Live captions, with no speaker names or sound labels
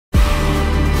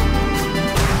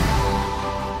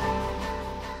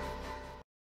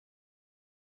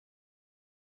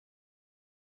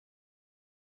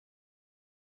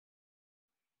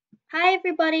Hi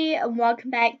everybody and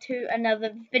welcome back to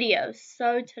another video.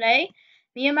 So today,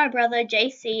 me and my brother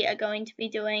JC are going to be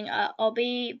doing a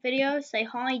Obby video. Say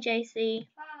hi JC.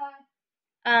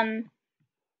 Hi.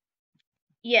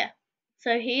 Yeah.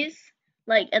 So he's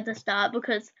like at the start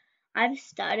because I've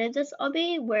started this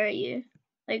Obby. Where are you?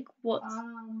 Like what's I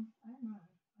don't know.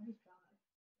 I just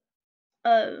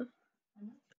died. oh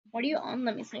what are you on?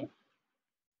 Let me see.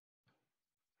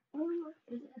 Oh,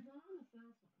 is it not on the first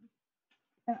one?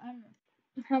 I don't know.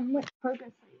 How much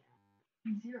progress are you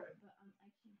at? 0, but I'm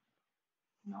actually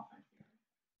not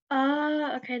at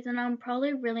 0. Okay, then I'm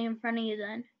probably really in front of you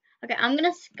then. Okay, I'm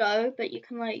gonna go, but you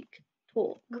can like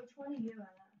talk. Which one are you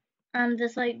at?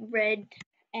 There's like red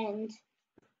and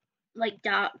like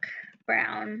dark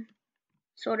brown,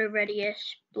 sort of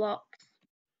reddish blocks.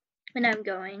 And I'm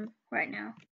going right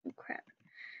now. Oh crap.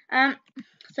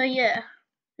 So yeah,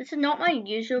 this is not my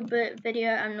usual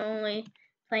video. I'm normally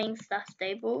playing Star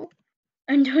Stable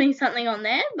and doing something on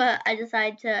there, but I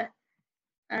decided to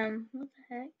what the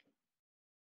heck?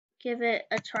 Give it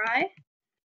a try.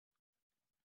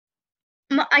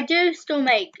 I do still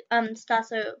make Star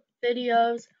Stable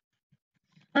videos.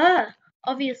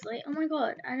 Obviously. Oh my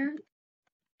god,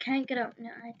 can't get up. No,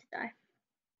 I had to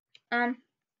die.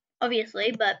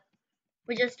 Obviously, but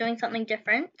we're just doing something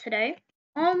different today.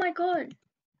 Oh my god.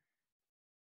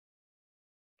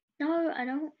 No, I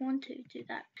don't want to do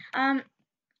that.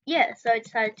 Yeah, so I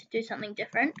decided to do something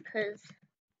different because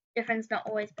different's not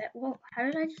always better. Whoa, how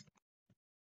did I just...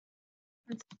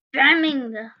 I'm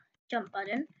spamming the jump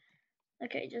button.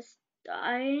 Okay, just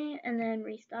die and then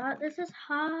restart. This is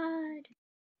hard.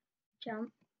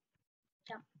 Jump,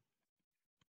 jump,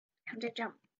 come to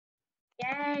jump.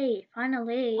 Yay,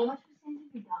 finally. How much percent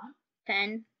have you done?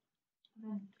 10.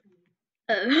 Then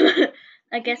 2. Oh,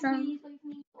 I guess Can I'm... you please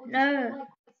leave me? Or just No. go, like,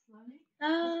 quite slowly? I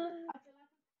feel like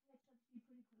I catch up to you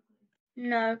pretty quickly.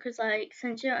 No, because like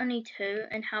since you're only 2,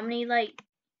 and how many like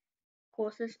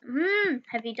courses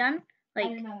have you done? I Like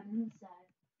don't know, it didn't say.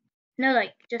 no,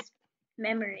 like just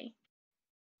memory.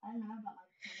 I don't know about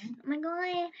like 10. Oh my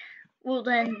god. Well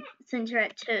then, since you're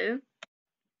at 2,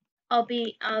 I'll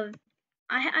be I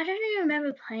don't even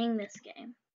remember playing this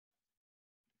game,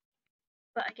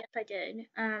 but I guess I did.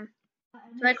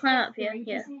 So I climb up here.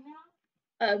 Yeah.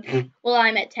 Well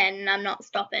I'm at 10 and I'm not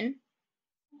stopping.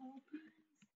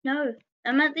 No,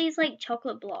 I'm at these like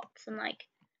chocolate blocks and like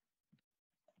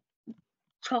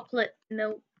chocolate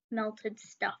melted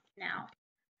stuff now.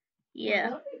 Yeah.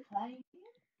 What are we playing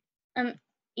here?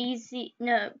 Easy,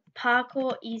 no,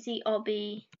 parkour, easy,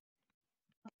 obby,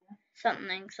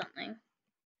 something.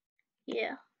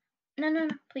 Yeah. No,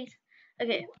 please.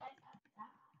 Okay.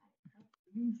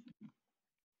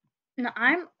 No,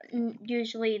 I'm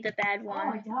usually the bad one.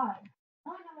 Oh, I died. I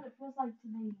don't know what it feels like to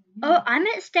be. Oh, I'm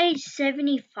at stage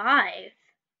 75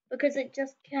 because it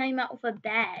just came out with a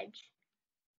badge.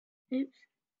 Oops.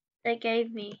 They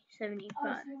gave me 75. Oh,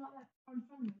 so you're not that far in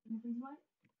front of me. Can you please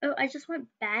wait? Oh, I just went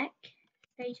back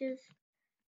stages.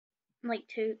 Like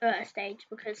to a stage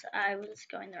because I was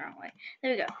going the wrong way.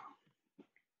 There we go.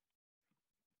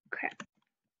 Crap.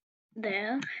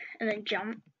 There. And then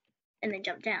jump. And then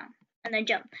jump down. And then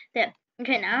jump. There.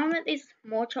 Okay, now I'm at these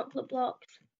more chocolate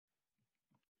blocks.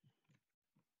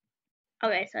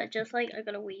 Okay, so just like I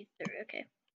gotta weave through. Okay.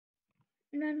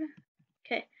 No.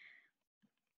 Okay.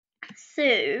 So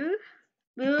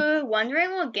we were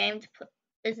wondering what game to play.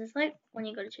 Is this like when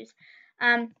you gotta choose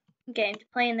game to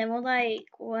play, and then we're like,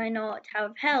 why not Tower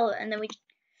of Hell? And then we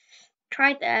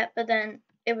tried that, but then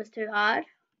it was too hard.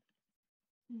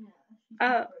 Yeah.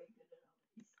 Oh,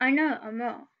 I know, I'm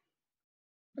not.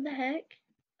 What the heck?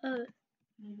 Oh.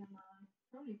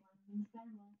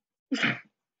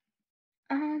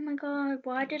 Oh my god,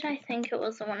 why did I think it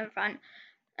was the one in front?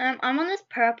 I'm on this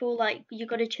purple, like, you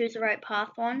gotta choose the right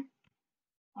path one.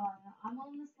 Oh, no. I'm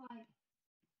on this, like,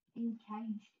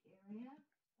 encaged area.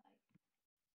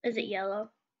 Is it yellow?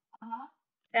 Uh-huh.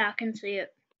 Yeah, I can see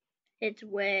it. It's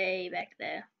way back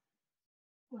there.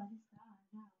 What is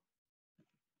that?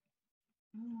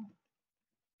 No.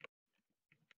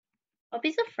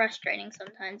 Obbies are frustrating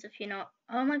sometimes if you're not.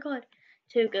 Oh my god,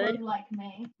 too good. Pro like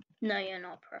me. No, you're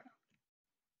not pro.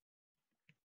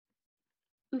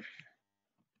 Oof.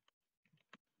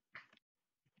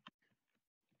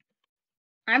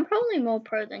 I'm probably more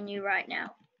pro than you right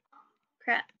now.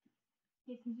 Crap.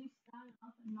 Yeah, 'cause you started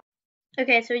off and not.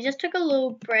 Okay, so we just took a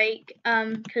little break,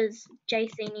 because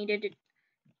JC needed to.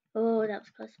 Oh, that was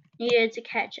close. Needed to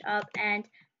catch up, and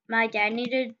my dad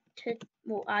needed to.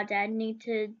 Well, our dad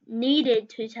needed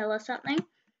to tell us something.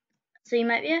 So you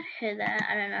might be able to hear that.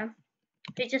 I don't know.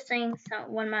 He's just saying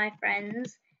one of my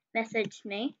friends messaged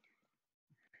me.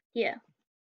 Yeah.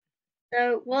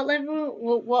 So what level?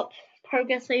 What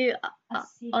progress are you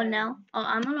on now? Oh,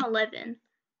 I'm on 11.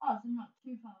 Oh, so I'm not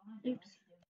too far behind. Oops.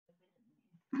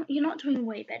 You're not doing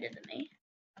way better than me.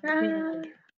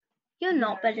 You're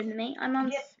not better than me. I'm on.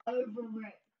 Get over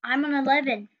it. I'm on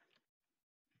 11.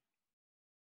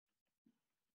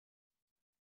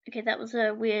 Okay, that was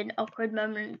a weird, awkward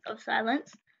moment of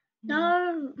silence.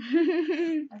 No.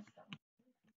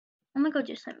 Oh my god,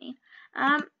 you're so mean.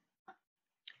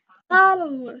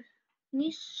 Oh,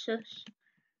 you shush.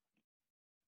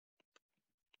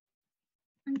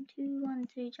 1,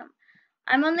 2, jump.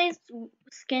 I'm on these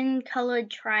skin-colored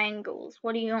triangles.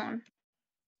 What are you on?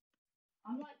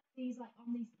 I'm like these, like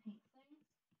on these pink things.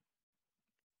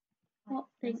 What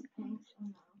pink? Oh no.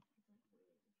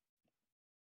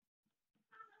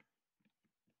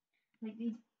 Like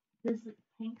these, this like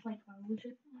pink like oval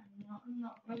shape. Not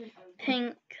really oval.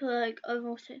 Pink like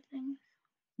oval shape things.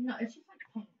 No, it's just like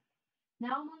pink.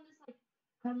 Now I'm on this like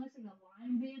kind of looks like a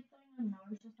line beard thing. I know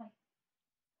it's just like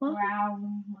what?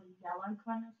 Brown or yellow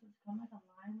kind of. So it's kind of like a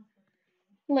line with the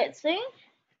beard. Let's see.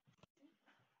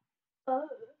 Oh.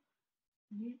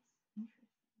 It's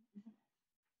interesting, isn't it?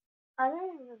 I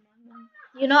don't remember.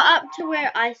 You're not up to where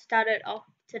I started off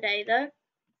today, though.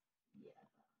 Yeah.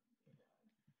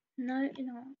 No, you're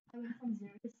not. I went from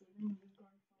 0 to 7 and we've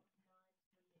gone from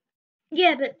 9 to 8.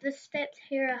 Yeah, but the steps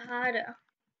here are harder.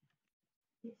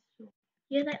 Yes, sure.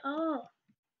 Yeah, they are.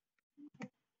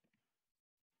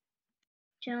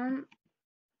 Jump.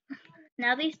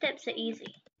 Now these steps are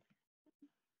easy.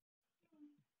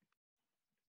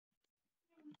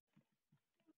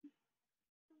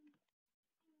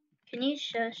 Can you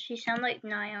shush? You sound like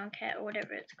Nyan Cat or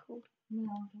whatever it's called. Nyan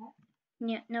Cat?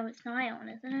 Yeah, no, it's Nyan,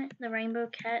 isn't it? The rainbow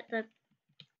cat, the...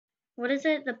 What is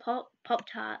it? The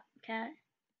Pop-Tart cat?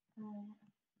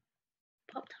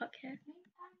 Pop-Tart cat.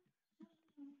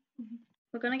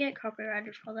 We're gonna get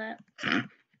copyrighted for that. No,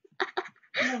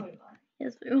 we won't.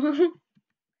 Yes, we will. No,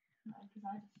 because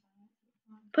I just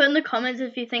Put in the comments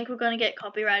if you think we're gonna get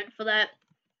copyrighted for that.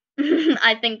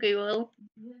 I think we will.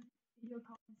 Your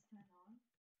comments turn on?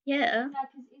 Yeah. Yeah,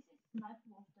 because it's a sniper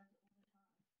wolf does it all the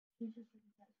time. He's just like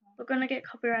that. We're gonna get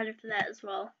copyrighted for that as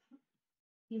well.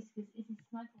 Yes, because it's a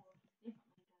sniper wolf. It's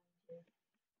definitely going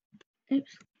to.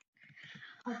 Oops.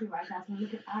 Copyright guys, and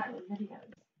look at our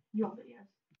videos. Your videos.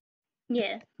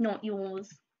 Yeah, not yours.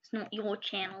 It's not your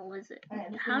channel, is it? Okay,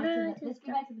 let's How do I let's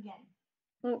go back to the game.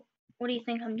 Well, what do you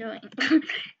think I'm doing?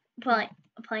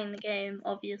 Playing the game,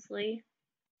 obviously.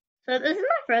 So this is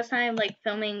my first time like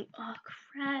filming. Oh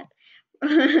crap!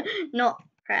 Not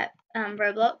crap.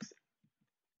 Roblox.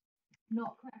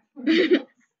 Not crap.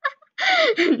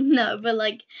 No, but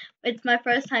like it's my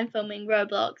first time filming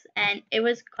Roblox, and it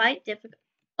was quite difficult.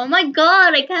 Oh my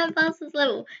god! I can't pass this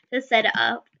level to set it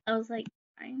up. I was like,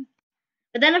 fine.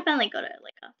 But then I finally got it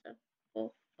like after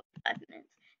 5 minutes.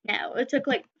 Now it took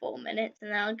like 4 minutes, and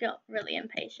then I got really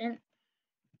impatient.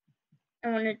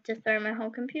 I wanted to throw my whole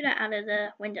computer out of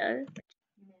the window.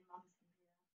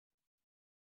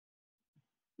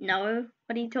 No,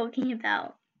 what are you talking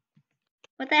about?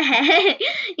 What the heck?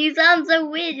 You sound so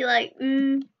weird. You're like,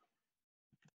 Well,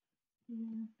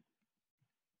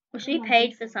 she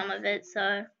paid for some of it,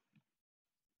 so.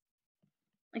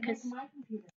 Because. My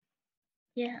computer.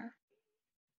 Yeah.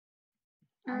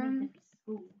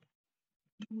 School.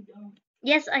 You don't.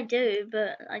 Yes, I do,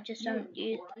 but I just don't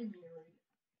use.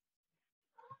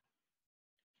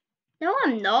 No,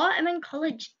 I'm not. I'm in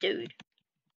college, dude.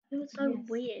 It was so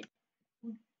weird.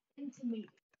 Intermediate.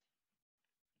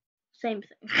 Same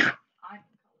thing. I'm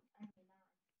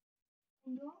in college.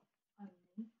 I'm 9.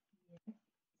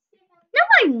 No,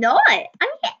 I'm not. I'm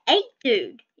year 8,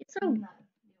 dude. You're so. No, you are.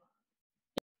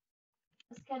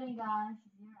 Just kidding, guys.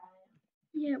 You're right.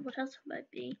 Yeah, what else would I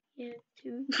be? Year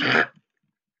 2.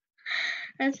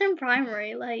 That's in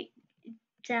primary, like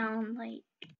down like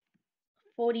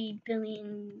 40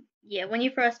 billion. Yeah, when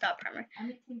you first start primary. I'm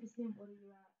at 10%. What are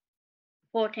you at?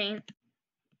 14.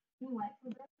 You wait for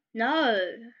that? No.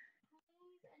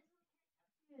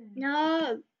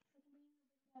 No.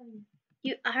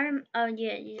 You oh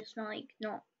yeah, you just like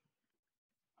not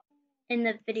in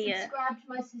the video. Subscribe to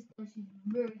my sister. She's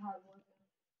very hard working.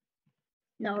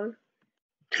 No.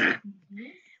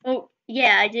 Yes. Well,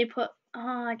 yeah, I did put.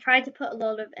 Oh, I tried to put a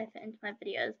lot of effort into my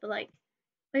videos, but like,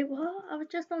 wait, what? I was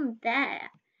just on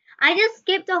there. I just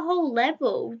skipped a whole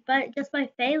level, but just by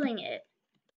failing it.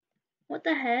 What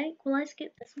the heck? Will I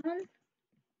skip this one?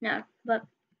 No, but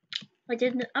I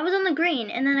didn't. I was on the green,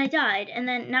 and then I died, and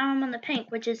then now I'm on the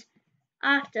pink, which is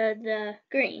after the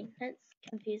green. That's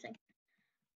confusing.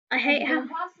 I hate how.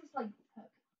 Past this, like,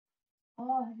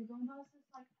 oh, have you gone past this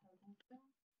like purple thing?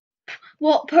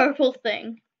 What purple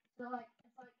thing? So like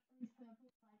it's like these purple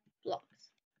like Blocks.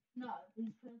 no,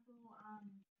 these purple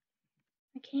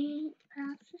I can't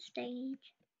pass the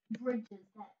stage. bridges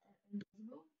that are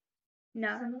invisible.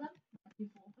 No. Some of them like you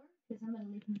fall through because I'm gonna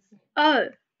leave them the same. Oh.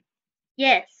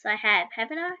 Yes, I have.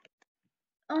 Haven't I?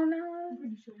 Oh no. I'm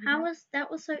pretty sure. How was that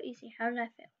was so easy. How did I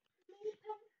fail?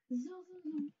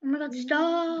 Oh my god,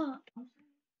 stop.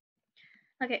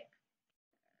 Okay.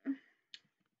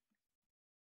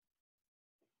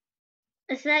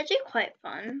 It's actually quite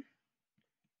fun.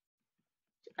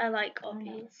 I like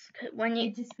obbies. When you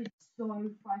It just gets so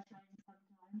frustrating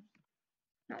sometimes.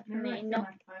 not for Remember I me, threw not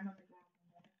my phone on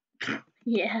the ground.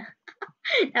 yeah.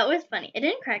 That was funny. It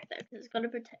didn't crack though because it's got a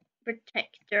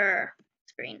protector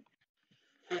screen.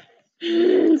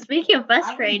 Speaking of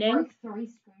frustrating, I broke 3 screen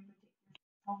protectors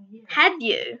all year. have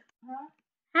you? Huh?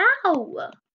 How? I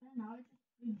don't know.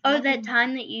 Oh, that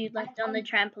time that you left on the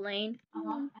trampoline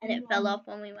and it fell off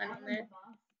when we went on there.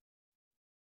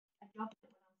 I dropped it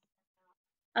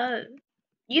when I was Oh,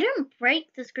 you didn't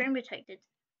break the screen protectors.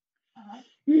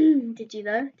 Did you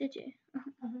though? Did you?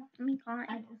 I mean, fine.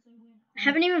 And also when I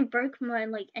haven't even broken my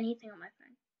like anything on my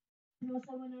phone. and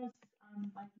also when I was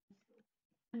biking to school.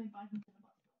 I mean biking to the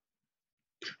bus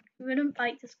stop. We wouldn't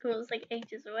bike to school. It's like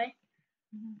ages away.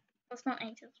 Mm-hmm. Well, it's not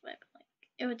ages away, but like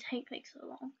it would take like so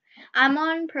long. I'm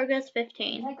on progress It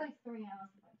 15. take like 3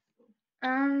 hours to bike to school.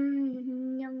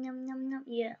 Yum yum yum yum.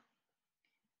 Yeah.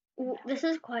 Ooh, this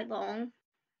is quite long.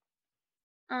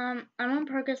 I'm on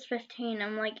progress 15.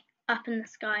 I'm like up in the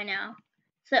sky now.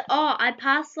 So, I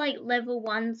passed like level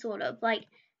 1 sort of. Like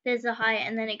there's a higher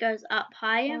and then it goes up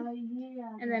higher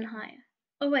Yeah. and then higher.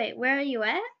 Oh wait, where are you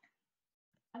at?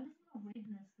 I'm just not reading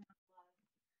this now.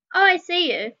 Oh, I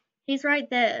see you. He's right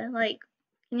there. Like,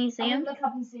 can you see I'm him? gonna look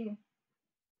up and see you.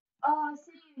 Oh, I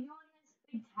see you. You're in this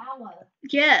big tower.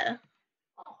 Yeah.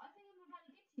 Oh, I think I'm about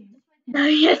to get to you. Just right there. No,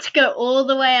 you have to go all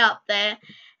the way up there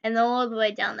and all the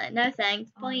way down there. No thanks.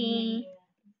 Bye. Yeah.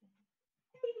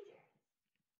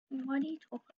 Why do you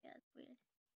talk like that? It's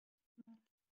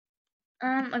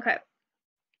weird. Okay.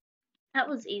 That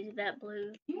was easy, that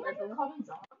blue Do you have your level. comments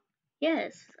on?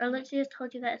 Yes, I literally just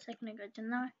told you that a second ago,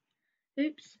 didn't I?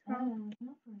 Oops. Wrong.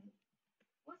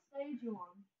 What stage you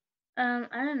on?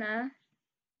 I don't know.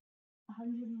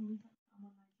 100.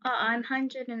 Oh, I'm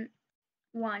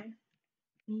 101.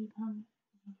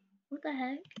 What the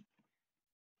heck?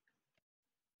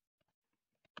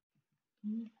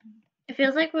 It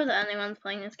feels like we're the only ones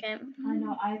playing this game. I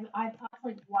know. I passed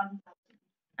like 1 person.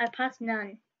 I passed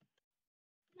none.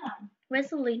 None. Where's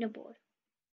the leaderboard?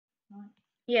 None.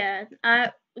 Yeah,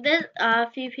 there's a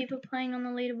few people playing on the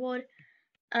leaderboard.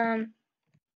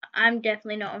 I'm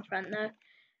definitely not in front though.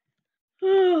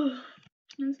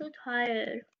 I'm so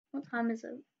tired. What time is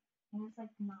it? And it's like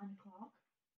 9 o'clock.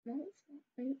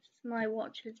 Oops, my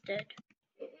watch is dead.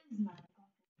 It is 9 o'clock.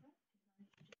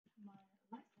 My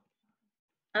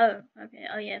laptop. Oh, okay.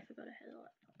 Oh yeah, I forgot I had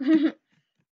a laptop.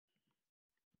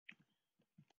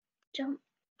 Jump,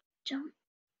 jump.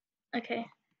 Okay,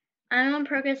 I'm on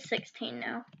progress 16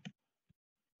 now.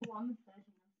 Oh, I'm 13. I'm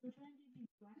still trying to do these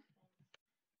black things.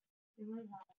 They're really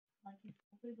hard. Like you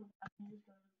probably go back and just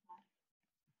go to the back.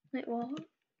 Wait, what?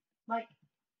 Like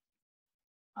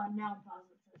now I'm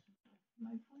pausing the session.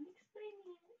 My phone explaining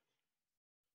it.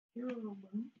 You're a little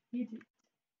one. You too.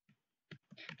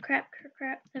 Crap.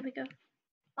 There we go.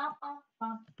 Bum, bum,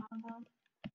 bum, bum, bum.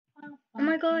 Oh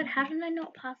my god, how did I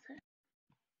not pass it?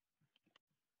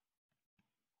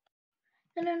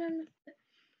 No.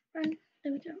 Run.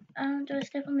 There we go. Do I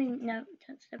step on the... No,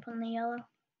 don't step on the yellow.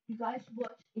 You guys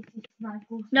watch It's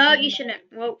Sniper. No, you shouldn't.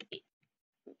 Whoa.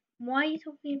 Why are you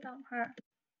talking about her?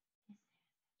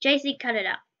 JC, cut it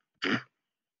out.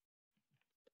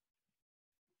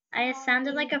 I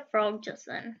sounded like a frog just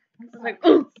then. I was like,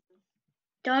 oh!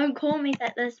 Don't call me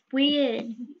that. That's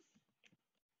weird.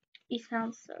 You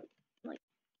sound so, like...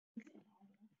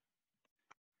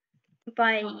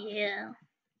 By yeah.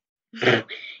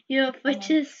 Your foot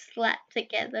is slapped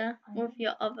together with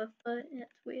your other foot.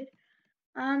 That's weird.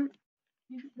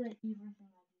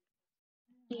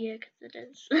 Yeah, 'cause it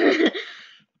is.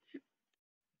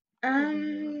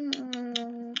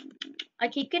 I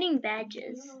keep getting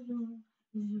badges.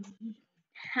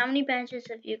 How many badges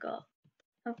have you got?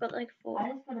 I've got like 4. I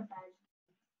just got a badge.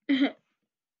 This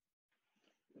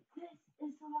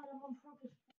is the one I'm on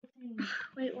progress 14.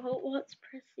 Wait, what's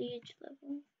prestige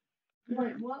level?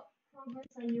 Wait, what progress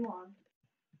are you on?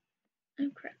 Oh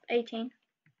crap, 18.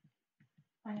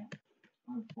 I am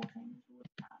on 14.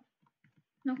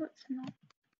 No, it's not.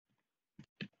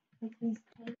 Like these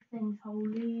pink things,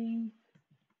 holy.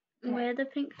 Where are the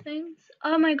pink things?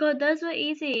 Oh my god, those were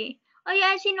easy. Oh, you're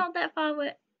actually not that far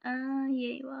away. Yeah,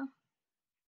 you are.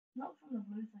 Not from the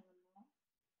blue thing anymore.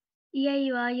 Yeah,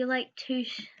 you are. You're like two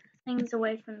things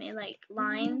away from me, like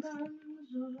lines. To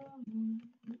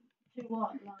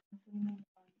what lines? What do you mean lines?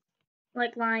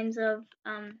 Like lines of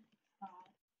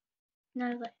no,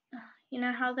 like you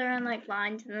know how they're in like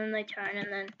lines and then they turn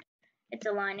and then it's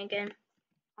a line again.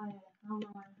 Oh yeah. How many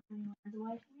lines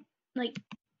away from me? Like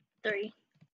 3,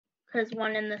 because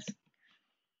one in this.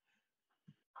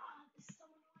 Oh, this is so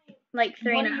annoying. Like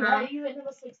 3.5. Are you at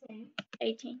number 16?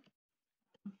 18.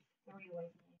 3 away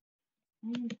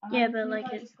from me. Yeah, but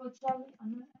like just go slowly. I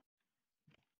know that.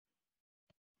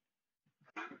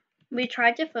 we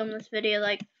tried to film this video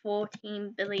like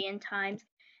 14 billion times,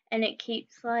 and it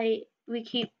keeps like we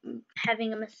keep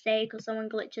having a mistake or someone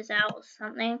glitches out or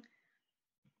something.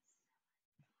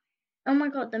 Oh my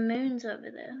god, the moon's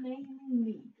over there.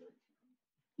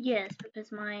 Yes,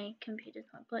 because my computer's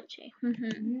not glitchy.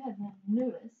 You have the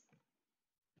newest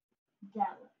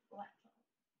Galaxy laptop.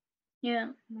 Yeah.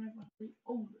 Mine was the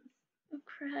oldest. Oh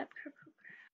crap.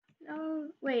 No,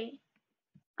 wait.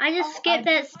 I just skipped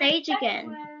that stage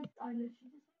again. I literally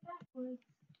just went backwards.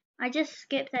 I just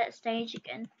skipped that stage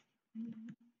again.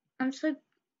 I'm so.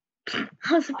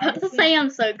 I was about to say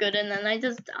I'm so good, and then I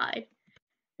just died.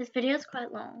 This video's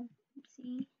quite long.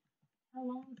 See? How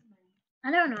long is it?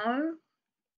 I don't know.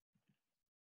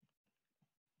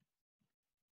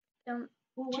 Don't.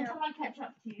 Well, one time I catch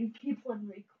up to you, keep on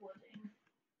recording.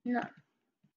 No.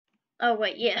 Oh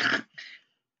wait, yeah.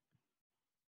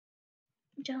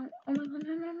 Don't. Oh my god,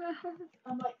 no.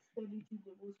 I'm like 32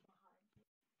 levels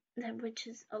behind. That which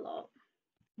is a lot.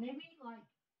 Maybe like.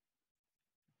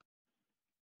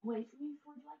 Wait for me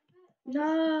for like that.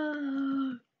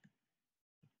 No.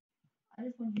 I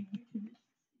just want you to YouTube it.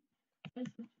 I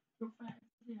just want your fans to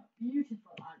see how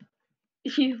beautiful I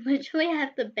look. You literally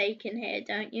have the bacon hair,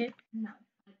 don't you? No, I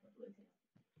got blue hair.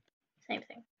 Same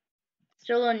thing.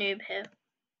 Still a noob hair.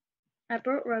 I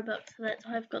brought Robux, so that's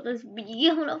why I've got this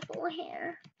beautiful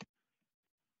hair.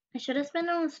 I should have spent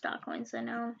it on star coins, so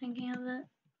now I'm thinking of it.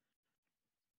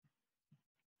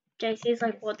 JC's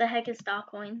like, what the heck is star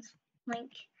coins?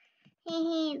 Like,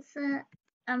 it's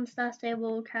star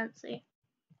stable currency.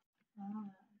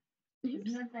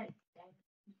 Isn't that game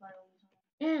you play all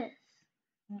the time? Yes.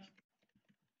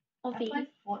 I play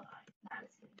Fortnite.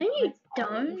 No, you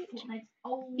don't.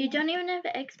 You don't even have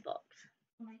an Xbox.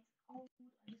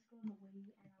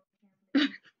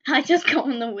 I just got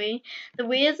on the Wii. The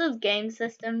Wii is a game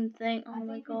system thing. Oh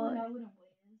my god.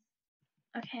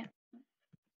 Okay.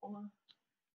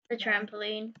 The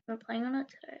trampoline. We're playing on it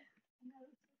today.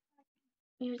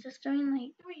 You were just doing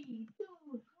like 3, 2,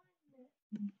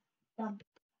 1, dump.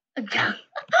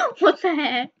 What the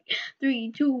heck?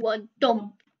 3, 2, 1,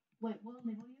 dump. Wait, what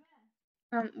level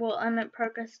are you at? Well, I'm at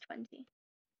progress 20.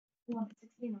 Well, I'm at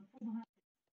 16. I'm 4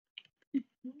 behind.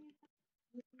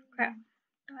 Crap.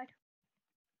 Died.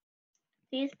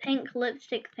 These pink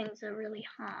lipstick things are really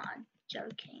hard.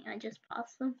 Joking. I just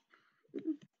passed them.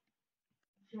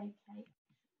 JK.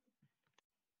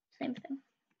 Same thing.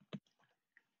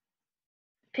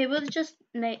 People just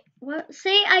make what?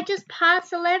 See, I just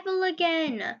passed the level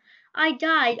again. I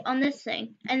died on this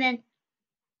thing, and then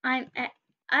I'm at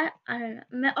I don't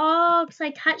know. Oh, because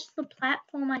I touched the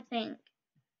platform, I think.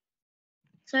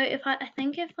 So if I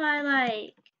think if I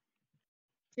like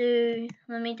do,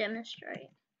 let me demonstrate.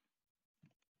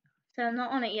 So I'm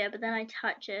not on it yet, but then I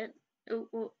touch it.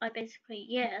 Ooh, I basically,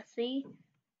 yeah, see?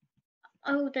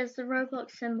 Oh, there's the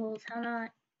Roblox symbols. How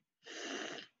nice.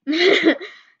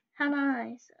 How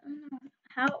nice.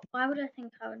 Why would I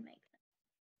think I would make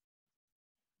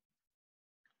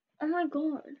that? Oh my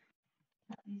god.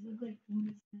 These look like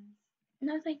penises.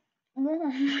 No, oh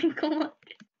my god.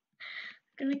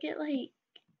 I'm gonna get like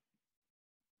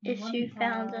issue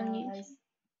found on YouTube.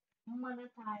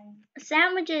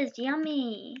 Sandwiches,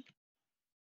 yummy.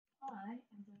 I am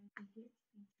going to get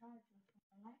in charge of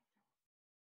my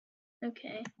laptop.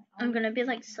 Okay, I'm gonna be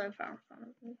like so far in front of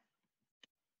you.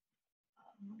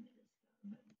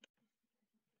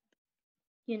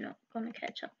 You're not gonna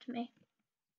catch up to me.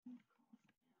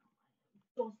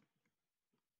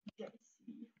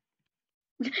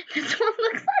 This one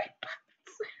looks like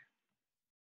butts.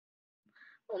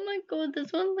 Oh my god,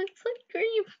 this one looks like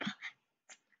green butts.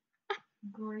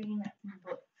 Green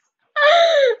butts.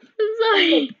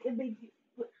 Sorry.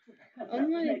 Oh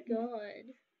my god.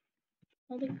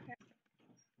 Holy crap.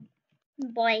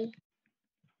 Boy.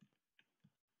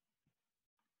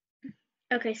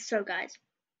 Okay, so guys,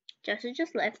 Joseph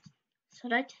just left.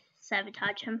 Should I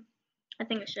sabotage him? I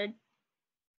think I should.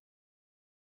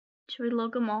 Should we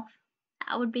log him off?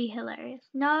 That would be hilarious.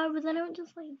 No, but then it would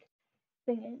just like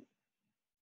figured.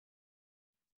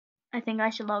 I think I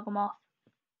should log him off.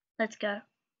 Let's go.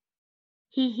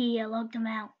 I logged him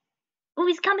out. Oh,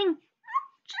 he's coming.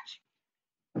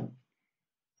 Come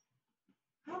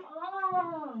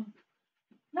on.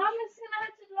 Now I'm just gonna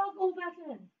have to log all back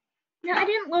in. No, I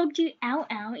didn't log you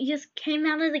out. You just came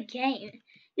out of the game.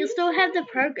 You'll still have the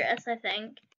progress, I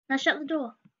think. Now shut the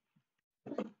door.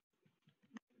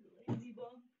 Lazy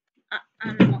bum.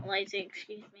 I'm not lazy,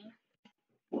 excuse me.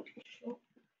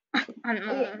 I'm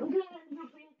not. Okay, we're gonna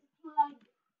plug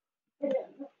it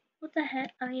in. What the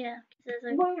heck? Oh yeah, there's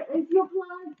a. Where is your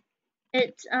plug?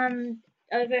 It's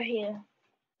over here.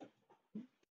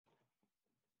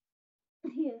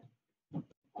 Here.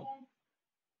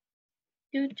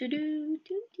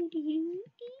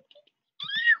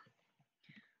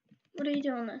 What are you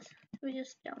doing this? We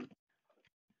just jump.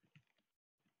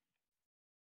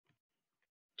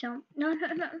 Jump. No.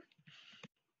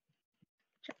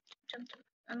 Jump.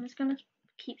 I'm just gonna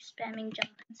keep spamming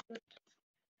jump.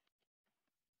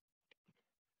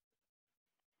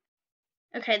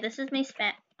 Okay, this is me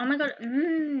spam. Oh my god.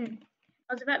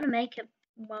 I was about to make it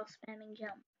while spamming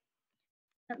jump.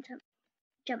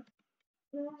 Jump.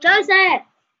 Joseph!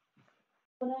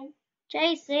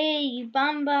 JC, you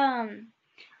bum.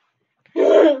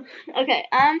 Okay,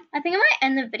 I think I might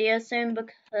end the video soon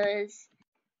because,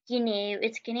 you know,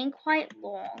 it's getting quite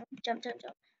long. Jump.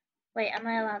 Wait, am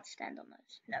I allowed to stand on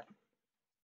those? No.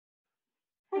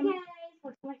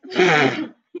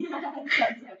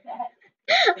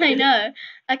 I know.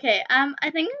 Okay,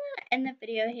 I think I'm gonna end the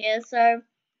video here, so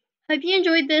hope you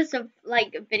enjoyed this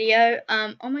video.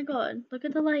 Oh my god, look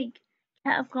at the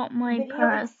cat I've got my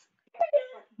purse.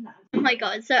 Oh my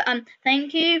god, so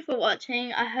thank you for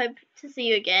watching. I hope to see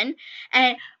you again,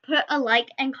 and put a like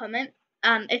and comment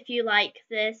if you like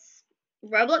this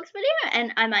Roblox video,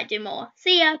 and I might do more.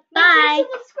 See ya. Bye.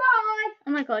 Subscribe.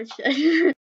 Oh my god, shit.